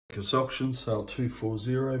Auction, sale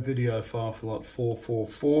 240, video file for lot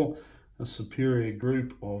 444, a superior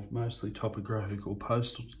group of mostly topographical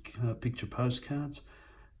postal picture postcards,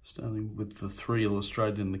 starting with the 3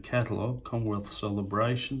 illustrated in the catalogue. Commonwealth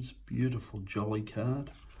Celebrations, beautiful jolly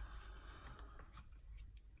card.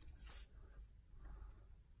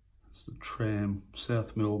 It's the tram,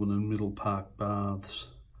 South Melbourne and Middle Park Baths,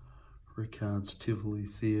 Rickard's Tivoli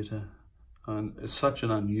Theatre, and it's such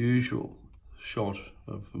an unusual shot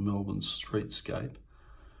of Melbourne's streetscape.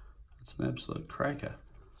 It's an absolute cracker.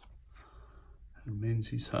 And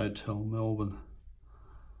Menzies Hotel, Melbourne,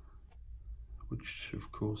 which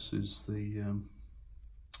of course is the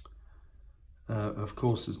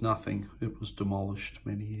is nothing. It was demolished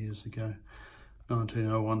many years ago.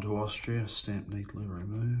 1901 to Austria, stamp neatly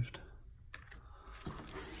removed.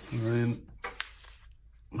 And then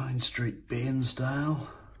Main Street, Bairnsdale.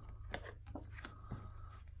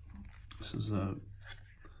 This is an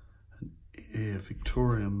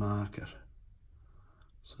Victoria market.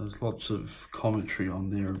 So there's lots of commentary on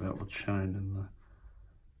there about what's shown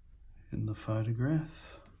in the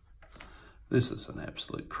photograph. This is an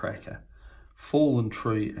absolute cracker. Fallen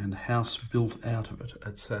tree and house built out of it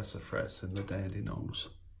at Sassafras in the Dandenongs.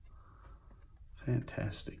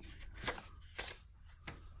 Fantastic.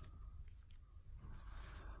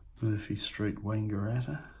 Murphy Street,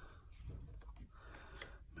 Wangaratta.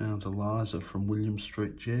 Mount Eliza from William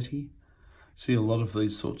Street Jetty. See a lot of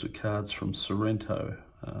these sorts of cards from Sorrento,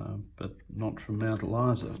 but not from Mount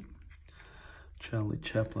Eliza. Charlie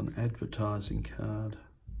Chaplin advertising card.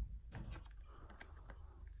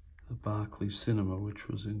 The Barclay Cinema, which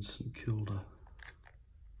was in St Kilda.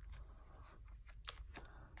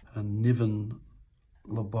 A Niven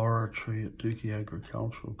Laboratory at Dookie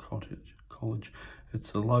Agricultural College.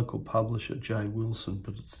 It's a local publisher, J. Wilson,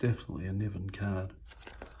 but it's definitely a Niven card.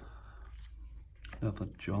 Another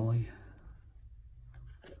jolly.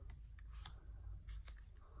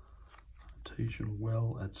 Artesian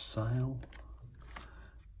Well at Sale.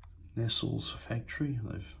 Nestle's Factory.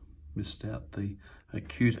 They've missed out the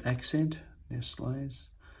acute accent. Nestle's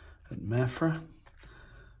at Mafra.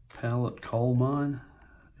 Powlett Coal Mine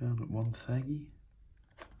down at Wonthaggi.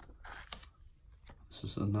 This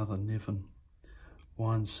is another Niven.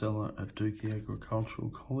 Wine cellar at Dookie Agricultural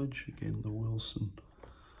College. Again, the Wilson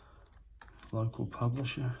local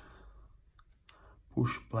publisher.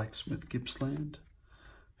 Bush Blacksmith, Gippsland.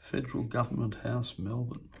 Federal Government House,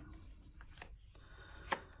 Melbourne.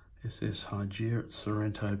 SS Hygiea at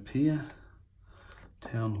Sorrento Pier.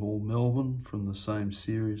 Town Hall, Melbourne, from the same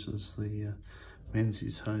series as the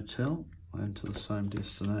Menzies Hotel and to the same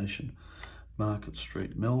destination. Market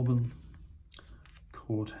Street, Melbourne.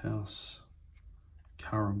 Courthouse,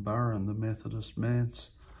 Currumbara and the Methodist Manse.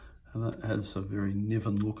 And that has a very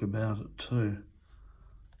Niven look about it too.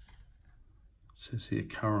 It says here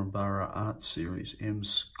Currumbara Art Series, M.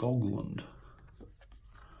 Scogland.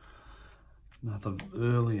 Another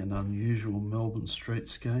early and unusual Melbourne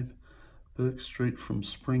streetscape. Burke Street from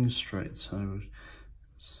Spring Street. So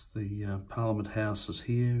it's the Parliament House is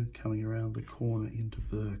here, coming around the corner into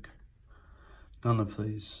Burke. None of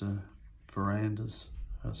these verandas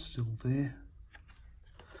are still there.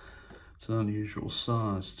 It's an unusual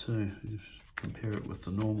size too, if you compare it with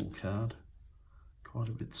the normal card. Quite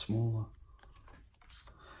a bit smaller.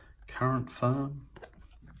 Current Farm.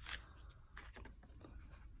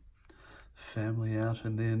 Family out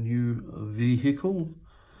in their new vehicle,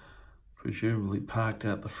 presumably parked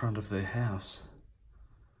out the front of their house.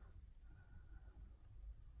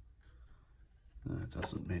 No, it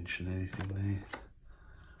doesn't mention anything there.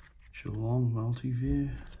 Geelong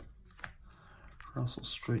Multiview. Russell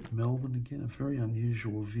Street, Melbourne, again a very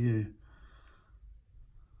unusual view.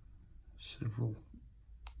 Several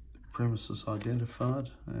premises identified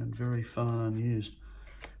and very far unused.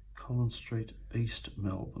 Collins Street, East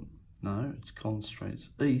Melbourne. No, it's Collins Street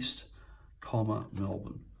East, comma,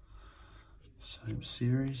 Melbourne. Same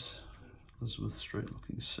series. Elizabeth Street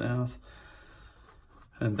looking south.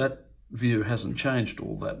 And that view hasn't changed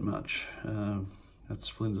all that much. That's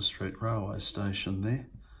Flinders Street Railway Station there.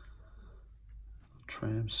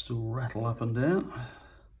 Trams still rattle up and down.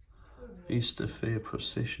 Easter Fair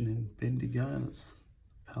procession in Bendigo. That's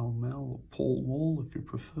Pall Mall or Pall Mall if you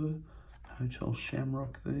prefer. Hotel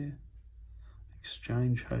Shamrock there.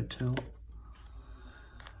 Exchange Hotel.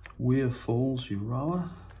 Weir Falls, Euroa.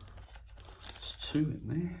 There's 2 in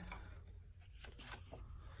there.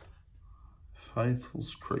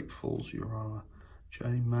 Faithfuls Creek Falls, Euroa.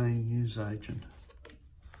 J. May Newsagent.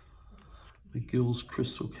 McGill's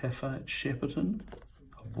Crystal Cafe at Shepparton,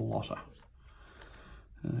 a blotter.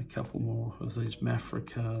 And a couple more of these Mafra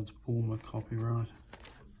cards, Bulmer copyright.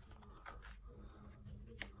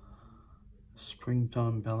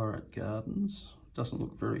 Springtime Ballarat Gardens. Doesn't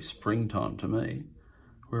look very springtime to me.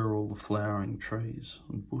 Where are all the flowering trees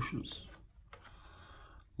and bushes?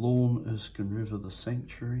 Lawn, Erskine River, the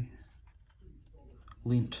Sanctuary.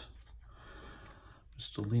 Lint.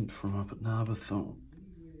 Mr. Lint from up at Narberthorpe.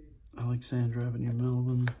 Alexandra Avenue,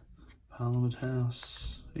 Melbourne. Parliament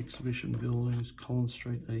House. Exhibition Buildings. Collins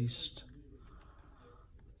Street East.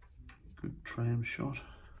 Good tram shot.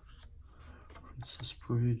 Princess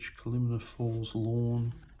Bridge. Kalimna Falls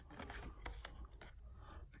Lawn.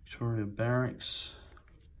 Victoria Barracks.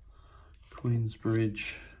 Queen's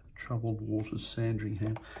Bridge. Troubled Waters,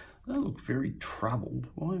 Sandringham. They look very troubled.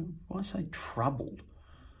 Why say troubled?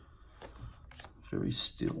 Very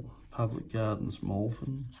still. Public Gardens,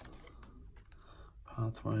 Malvern.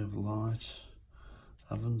 Pathway of Light.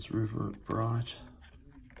 Ovens River at Bright.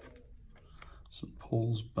 St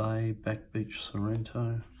Paul's Bay, Back Beach,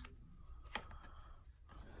 Sorrento.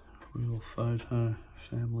 Real Photo,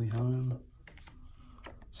 Family Home.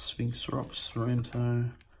 Sphinx Rock,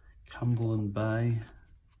 Sorrento. Cumberland Bay.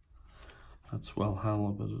 That's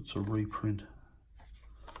Walhalla, but it's a reprint.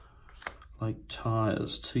 Lake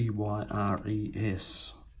Tyres,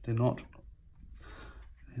 Tyres. They're not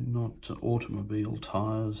automobile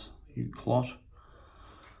tyres, you clot.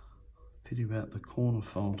 Pity about the corner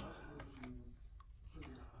fold.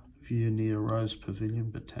 View near Rose Pavilion,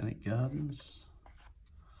 Botanic Gardens.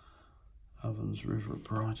 Ovens River at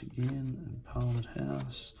Bright again, and Parliament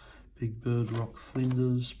House. Big Bird Rock,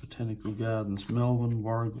 Flinders. Botanical Gardens, Melbourne.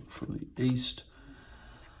 Warragul from the east.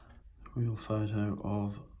 Real photo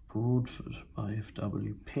of Broadford by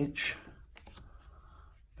F.W. Petch.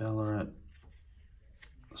 Ballarat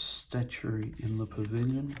Statuary in the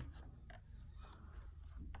Pavilion.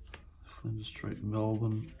 Flinders Street,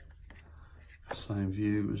 Melbourne. Same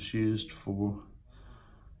view was used for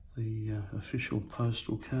the official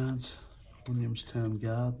postal cards. Williamstown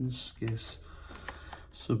Gardens, scarce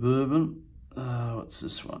suburban. What's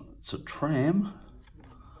this one? It's a tram.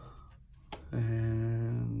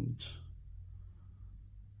 And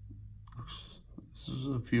this is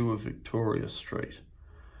a view of Victoria Street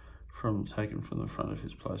taken from the front of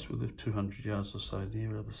his place. We live 200 yards or so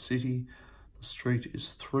nearer the city. The street is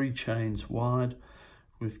 3 chains wide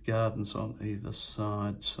with gardens on either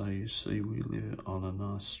side. So you see we live on a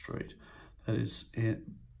nice street. That is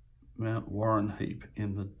Mount Warrenheip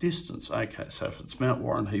in the distance. Okay, so if it's Mount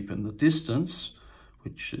Warrenheip in the distance,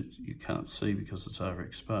 which you can't see because it's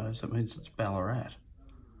overexposed, that means it's Ballarat.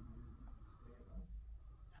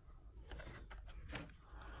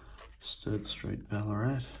 Sturt Street,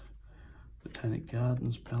 Ballarat. Botanic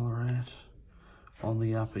Gardens, Ballarat. On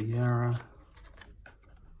the Upper Yarra.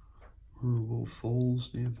 Rural Falls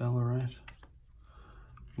near Ballarat.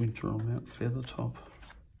 Winter on Mount Feathertop.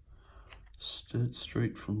 Sturt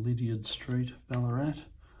Street from Lydiard Street, Ballarat.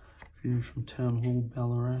 View from Town Hall,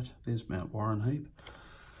 Ballarat. There's Mount Warrenheip.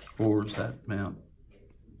 Or is that Mount?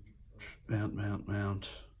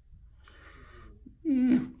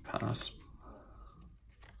 Pass.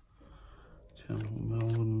 Town Hall,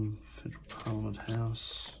 Melbourne. Federal Parliament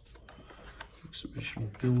House. Exhibition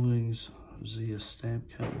Buildings. Zia Stamp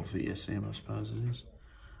Card, or VSM I suppose it is.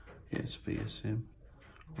 Yes, VSM.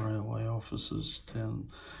 Railway offices down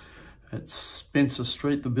at Spencer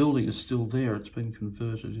Street. The building is still there. It's been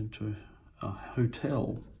converted into a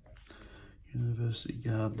hotel. University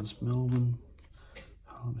Gardens, Melbourne.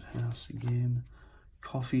 Parliament House again.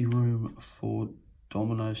 Coffee room for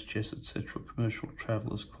Domino's, Chess, etc. Commercial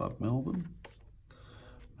Travellers Club, Melbourne.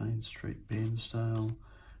 Main Street, Bairnsdale.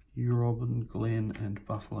 Eurobin, Glen and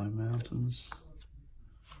Buffalo Mountains.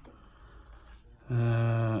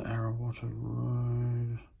 Arrawatta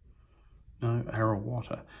Road. No,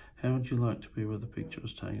 Arrawatta. How would you like to be where the picture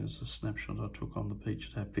was taken? It's a snapshot I took on the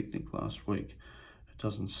beach at our picnic last week. It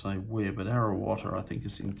doesn't say where, but Arrawatta I think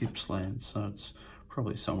is in Gippsland, so it's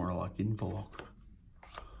probably somewhere like Inverloch.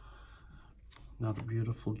 Another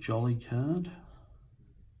beautiful jolly card.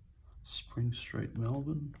 Spring Street,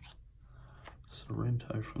 Melbourne.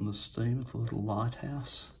 Sorrento from the steamer, the little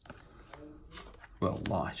lighthouse. Well,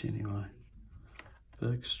 light anyway.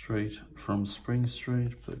 Burke Street from Spring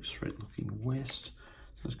Street. Burke Street looking west.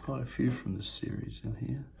 There's quite a few from this series in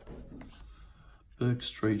here. Burke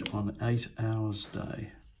Street on 8 Hours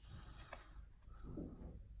Day.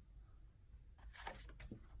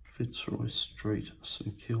 Fitzroy Street,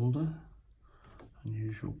 St Kilda.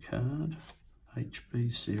 Unusual card.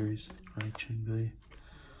 HB series, or HNB.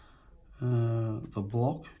 The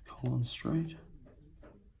Block, Collins Street.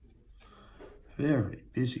 Very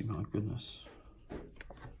busy, my goodness.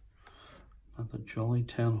 Another jolly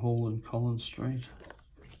Town Hall in Collins Street.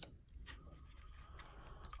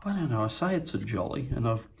 I don't know, I say it's a jolly, and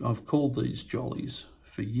I've called these jollies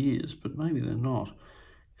for years, but maybe they're not,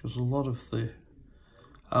 because a lot of the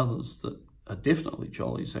others that are definitely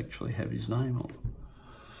jollies actually have his name on them.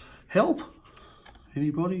 Help!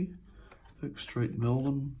 Anybody? Bourke Street,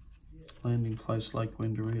 Melbourne. Landing place, Lake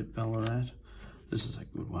Wendouree at Ballarat. This is a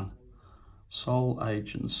good one. Sole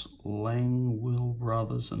agents, Langwill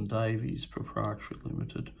Brothers and Davies Proprietary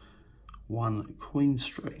Limited, 1 Queen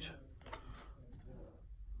Street.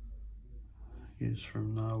 Here's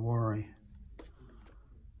from No Worry.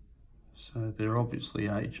 So they're obviously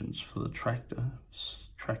agents for the tractor,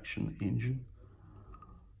 traction engine.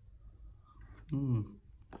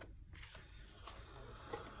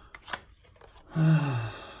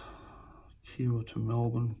 Kewa to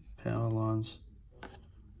Melbourne, power lines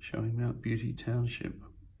showing Mount Beauty Township.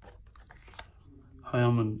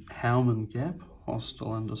 Howman Gap,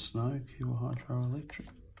 hostel under snow, Kewa Hydroelectric.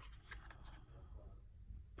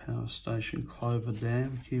 Power station Clover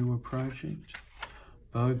Dam, Kewa project.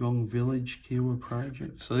 Bogong Village, Kewa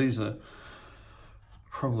project. So these are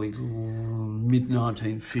probably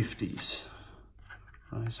mid-1950s.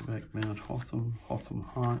 Razorback Mount Hotham, Hotham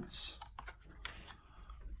Heights.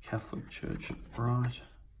 Catholic Church at Bright.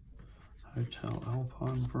 Hotel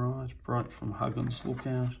Alpine Bright. Bright from Huggins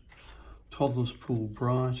Lookout. Toddler's Pool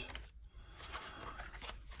Bright.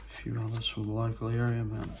 A few others from the local area.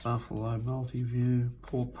 Mount Buffalo, Multiview.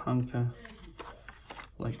 Port Punker.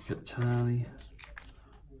 Lake Catani.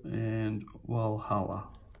 And Walhalla.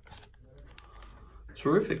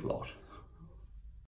 Terrific lot.